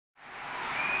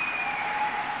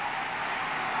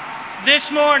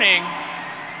This morning,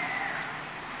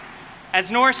 as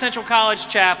North Central College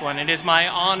chaplain, it is my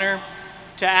honor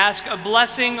to ask a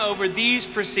blessing over these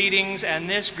proceedings and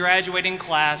this graduating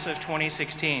class of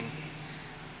 2016.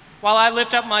 While I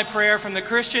lift up my prayer from the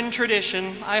Christian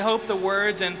tradition, I hope the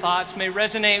words and thoughts may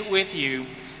resonate with you,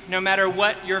 no matter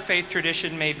what your faith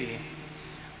tradition may be.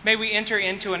 May we enter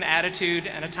into an attitude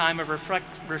and a time of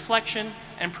reflection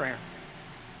and prayer.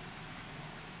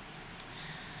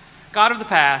 God of the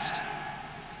past,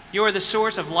 you are the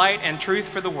source of light and truth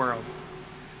for the world.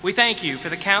 We thank you for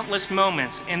the countless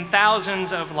moments in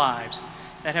thousands of lives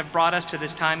that have brought us to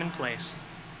this time and place.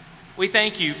 We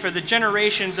thank you for the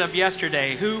generations of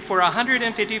yesterday who, for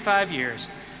 155 years,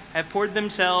 have poured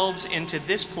themselves into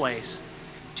this place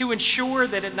to ensure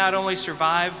that it not only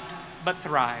survived, but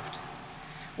thrived.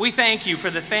 We thank you for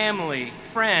the family,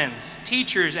 friends,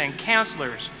 teachers, and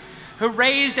counselors who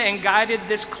raised and guided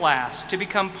this class to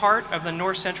become part of the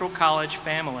North Central College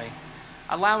family,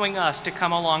 allowing us to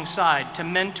come alongside to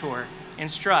mentor,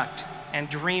 instruct, and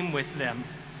dream with them.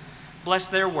 Bless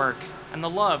their work and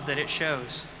the love that it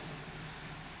shows.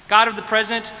 God of the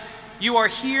present, you are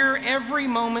here every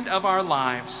moment of our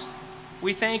lives.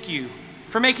 We thank you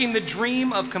for making the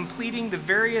dream of completing the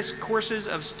various courses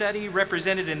of study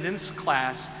represented in this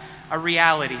class a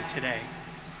reality today.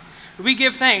 We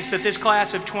give thanks that this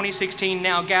class of 2016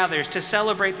 now gathers to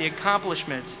celebrate the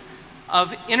accomplishments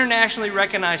of internationally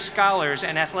recognized scholars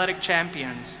and athletic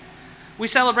champions. We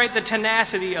celebrate the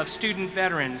tenacity of student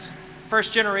veterans,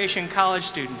 first-generation college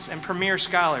students, and premier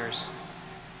scholars.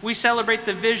 We celebrate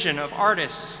the vision of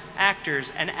artists,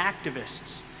 actors, and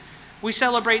activists. We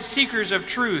celebrate seekers of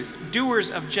truth,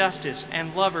 doers of justice,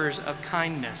 and lovers of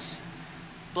kindness.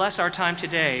 Bless our time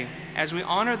today as we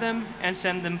honor them and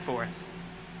send them forth.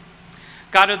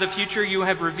 God of the future, you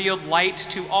have revealed light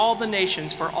to all the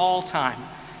nations for all time.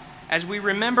 As we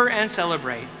remember and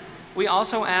celebrate, we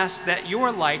also ask that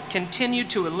your light continue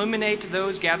to illuminate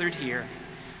those gathered here,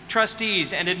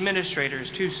 trustees and administrators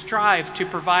to strive to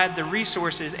provide the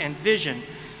resources and vision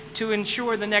to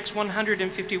ensure the next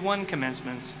 151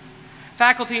 commencements,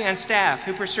 faculty and staff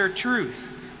who pursue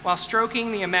truth while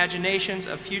stroking the imaginations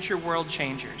of future world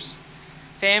changers,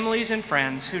 families and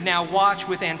friends who now watch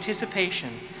with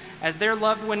anticipation as their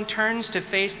loved one turns to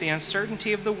face the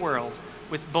uncertainty of the world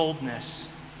with boldness.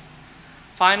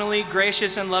 Finally,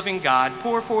 gracious and loving God,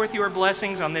 pour forth your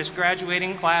blessings on this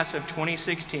graduating class of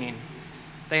 2016.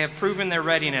 They have proven their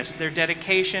readiness, their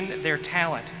dedication, their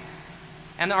talent,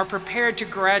 and are prepared to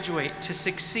graduate, to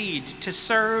succeed, to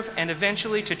serve, and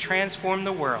eventually to transform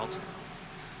the world.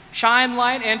 Shine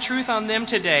light and truth on them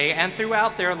today and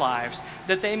throughout their lives,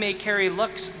 that they may carry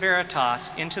Lux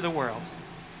Veritas into the world.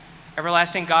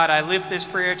 Everlasting God, I lift this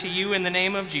prayer to you in the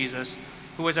name of Jesus,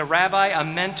 who was a rabbi, a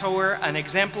mentor, an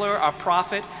exemplar, a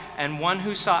prophet, and one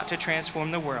who sought to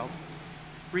transform the world.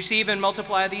 Receive and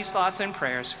multiply these thoughts and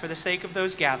prayers for the sake of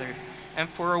those gathered and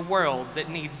for a world that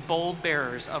needs bold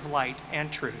bearers of light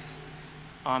and truth.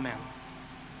 Amen.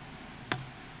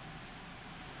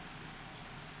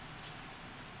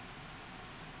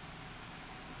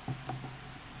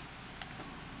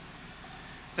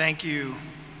 Thank you.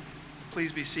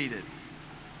 Please be seated.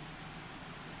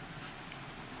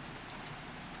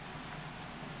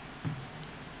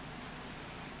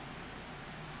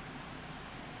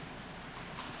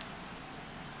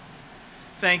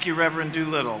 Thank you, Reverend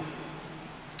Doolittle.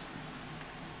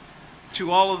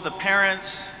 To all of the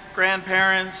parents,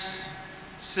 grandparents,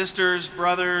 sisters,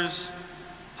 brothers,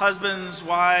 husbands,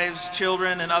 wives,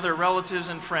 children, and other relatives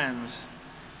and friends,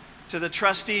 to the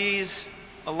trustees,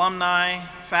 alumni,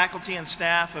 faculty, and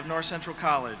staff of North Central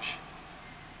College,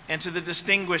 and to the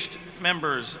distinguished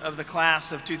members of the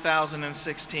class of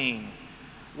 2016,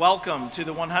 welcome to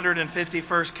the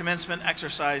 151st commencement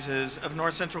exercises of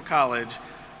North Central College,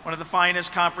 one of the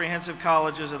finest comprehensive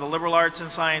colleges of the liberal arts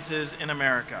and sciences in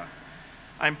America.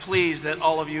 I'm pleased that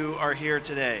all of you are here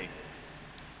today.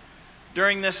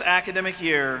 During this academic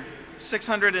year,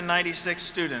 696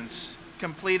 students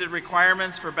completed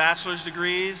requirements for bachelor's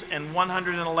degrees and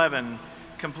 111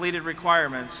 completed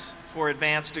requirements for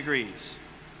advanced degrees.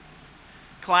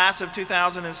 Class of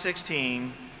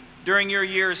 2016, during your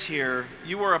years here,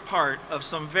 you were a part of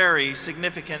some very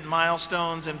significant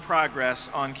milestones and progress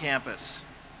on campus.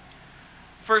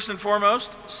 First and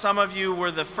foremost, some of you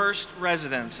were the first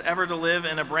residents ever to live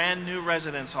in a brand new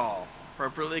residence hall,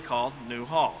 appropriately called New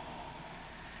Hall.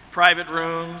 Private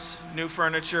rooms, new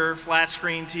furniture, flat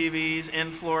screen TVs,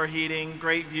 in-floor heating,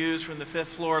 great views from the 5th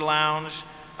floor lounge,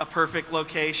 a perfect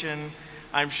location.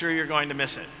 I'm sure you're going to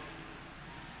miss it.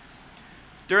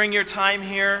 During your time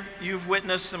here, you've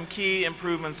witnessed some key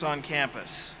improvements on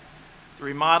campus. the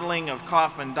remodeling of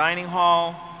Kaufman Dining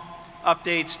Hall,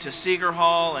 updates to Seeger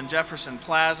Hall and Jefferson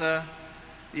Plaza,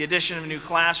 the addition of a new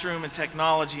classroom and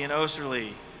technology in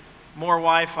Osterley, more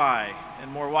Wi-Fi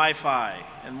and more Wi-Fi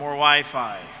and more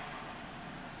Wi-Fi.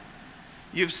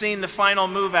 You've seen the final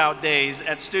move-out days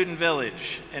at Student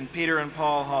Village and Peter and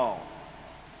Paul Hall.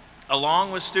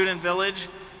 Along with Student Village,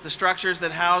 the structures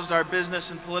that housed our business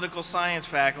and political science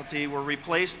faculty were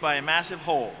replaced by a massive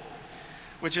hole,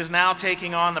 which is now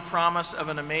taking on the promise of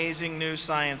an amazing new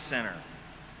science center.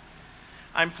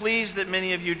 I'm pleased that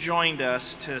many of you joined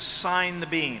us to sign the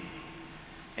beam,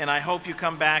 and I hope you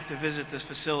come back to visit this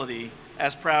facility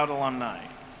as proud alumni.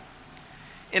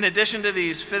 In addition to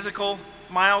these physical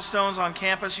milestones on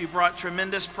campus, you brought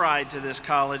tremendous pride to this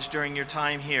college during your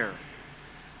time here.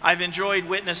 I've enjoyed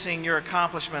witnessing your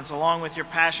accomplishments along with your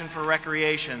passion for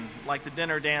recreation, like the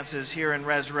dinner dances here in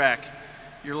Res Rec,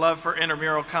 your love for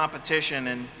intramural competition,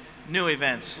 and new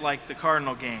events like the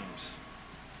Cardinal Games.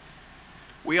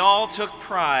 We all took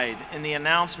pride in the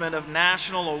announcement of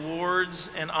national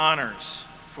awards and honors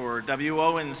for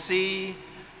WONC,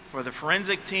 for the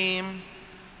forensic team,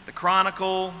 the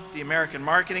Chronicle, the American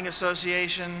Marketing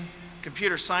Association,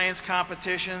 computer science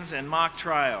competitions, and mock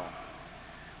trial.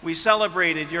 We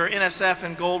celebrated your NSF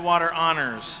and Goldwater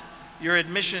honors, your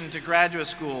admission to graduate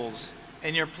schools,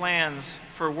 and your plans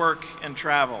for work and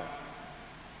travel.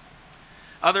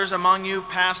 Others among you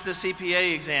passed the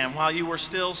CPA exam while you were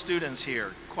still students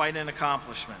here, quite an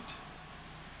accomplishment.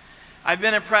 I've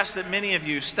been impressed that many of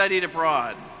you studied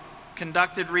abroad,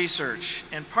 conducted research,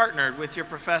 and partnered with your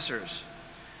professors.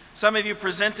 Some of you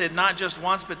presented not just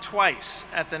once but twice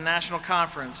at the National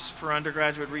Conference for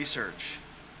Undergraduate Research.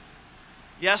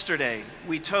 Yesterday,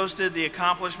 we toasted the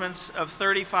accomplishments of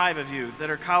 35 of you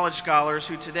that are college scholars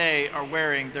who today are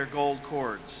wearing their gold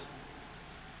cords.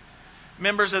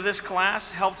 Members of this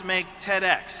class helped make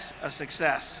TEDx a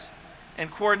success and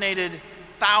coordinated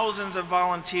thousands of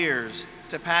volunteers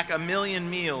to pack 1 million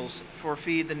meals for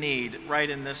Feed the Need right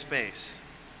in this space.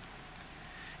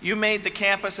 You made the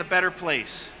campus a better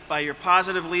place by your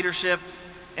positive leadership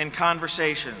and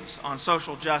conversations on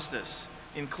social justice,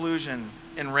 inclusion,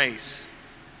 and race.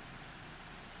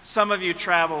 Some of you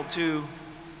traveled to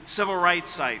civil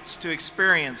rights sites to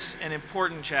experience an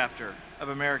important chapter of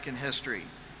American history.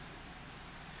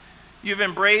 You've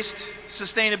embraced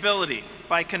sustainability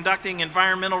by conducting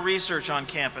environmental research on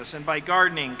campus and by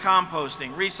gardening,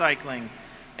 composting, recycling,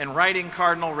 and riding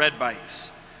Cardinal red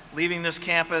bikes, leaving this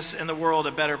campus and the world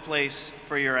a better place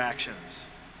for your actions.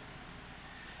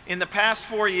 In the past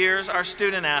 4 years, our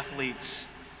student athletes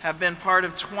have been part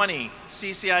of 20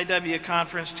 CCIW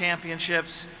conference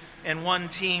championships and 1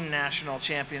 team national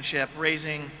championship,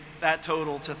 raising that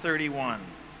total to 31.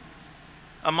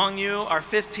 Among you are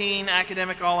 15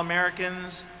 academic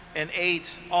All-Americans and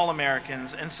 8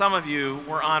 All-Americans, and some of you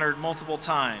were honored multiple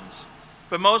times.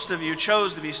 But most of you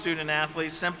chose to be student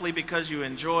athletes simply because you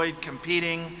enjoyed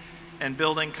competing and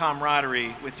building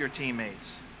camaraderie with your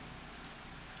teammates.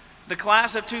 The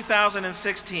class of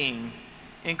 2016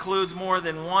 includes more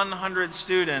than 100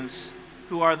 students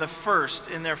who are the first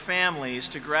in their families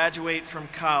to graduate from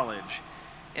college.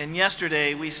 And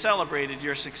yesterday, we celebrated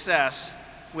your success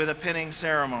with a pinning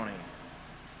ceremony.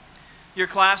 Your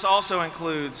class also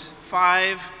includes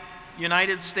 5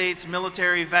 United States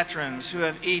military veterans who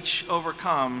have each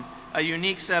overcome a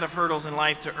unique set of hurdles in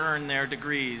life to earn their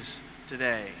degrees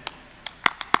today.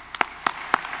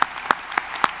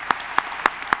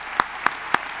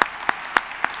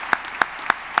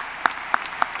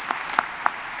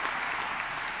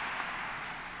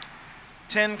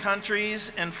 Ten countries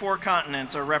and 4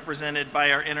 continents are represented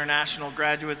by our international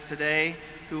graduates today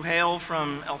who hail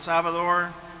from El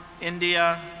Salvador,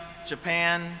 India,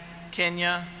 Japan,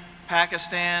 Kenya,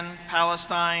 Pakistan,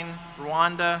 Palestine,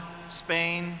 Rwanda,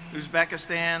 Spain,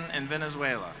 Uzbekistan, and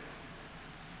Venezuela.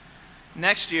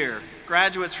 Next year,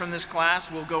 graduates from this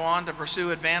class will go on to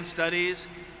pursue advanced studies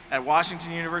at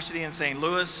Washington University in St.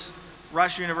 Louis,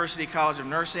 Rush University College of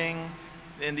Nursing,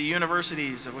 and the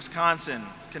universities of Wisconsin,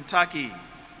 Kentucky,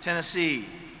 Tennessee,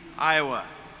 Iowa,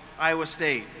 Iowa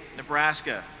State,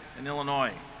 Nebraska, and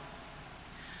Illinois.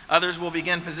 Others will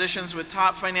begin positions with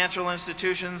top financial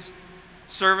institutions,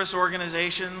 service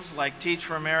organizations like Teach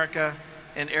for America,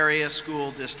 and area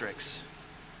school districts.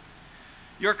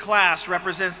 Your class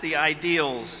represents the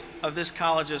ideals of this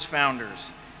college's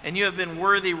founders, and you have been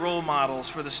worthy role models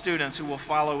for the students who will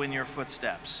follow in your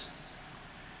footsteps.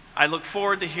 I look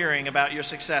forward to hearing about your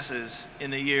successes in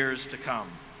the years to come.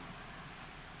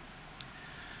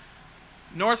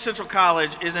 North Central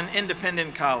College is an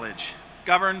independent college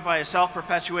governed by a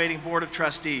self-perpetuating board of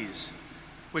trustees.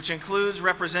 which includes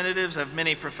representatives of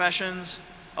many professions,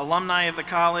 alumni of the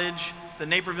college, the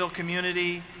Naperville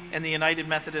community, and the United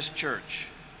Methodist Church.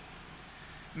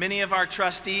 Many of our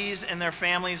trustees and their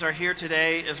families are here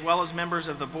today, as well as members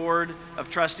of the Board of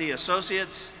Trustee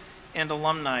Associates and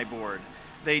Alumni Board.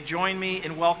 They join me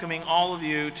in welcoming all of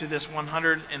you to this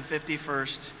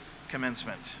 151st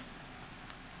commencement.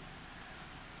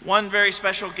 One very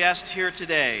special guest here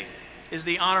today is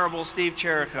the Honorable Steve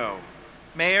Cherico,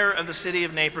 Mayor of the City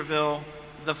of Naperville,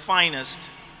 the finest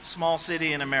small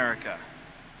city in America.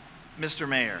 Mr.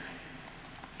 Mayor.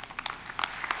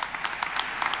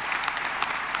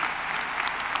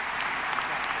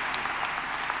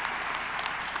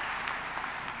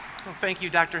 Well, thank you,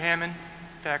 Dr. Hammond,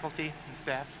 faculty, and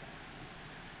staff.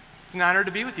 It's an honor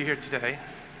to be with you here today.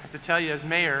 I have to tell you, as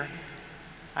mayor,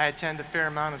 I attend a fair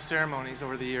amount of ceremonies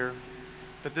over the year,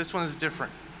 but this one is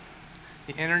different.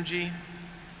 The energy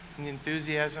and the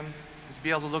enthusiasm, and to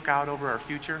be able to look out over our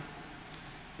future,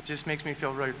 it just makes me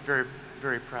feel very, very,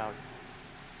 very proud.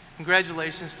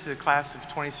 Congratulations to the class of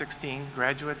 2016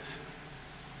 graduates,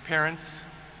 parents,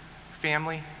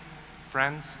 family,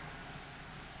 friends.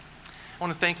 I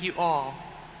want to thank you all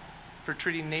for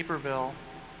treating Naperville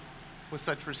with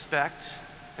such respect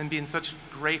and being such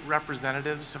great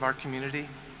representatives of our community.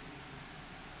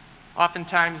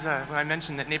 Oftentimes, when I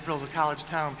mention that Naperville is a college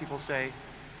town, people say,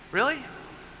 "Really?"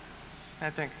 And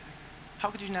I think, how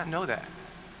could you not know that?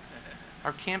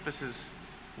 Our campus is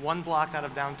 1 block out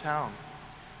of downtown.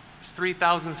 There's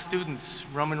 3,000 students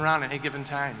roaming around at any given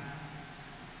time.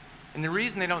 And the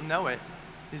reason they don't know it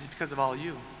is because of all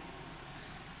you.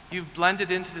 You've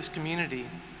blended into this community.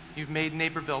 You've made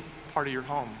Naperville part of your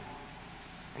home.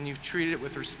 And you've treated it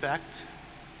with respect.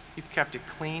 You've kept it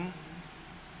clean.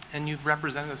 And you've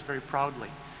represented us very proudly.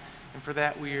 And for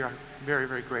that, we are very,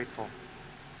 very grateful.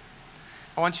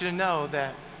 I want you to know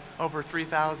that over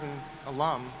 3,000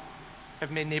 alum have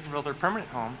made Naperville their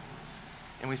permanent home.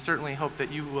 And we certainly hope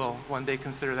that you will one day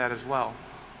consider that as well,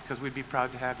 because we'd be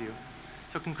proud to have you.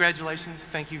 So congratulations,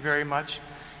 thank you very much,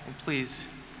 and please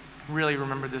really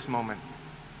remember this moment.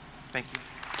 Thank you.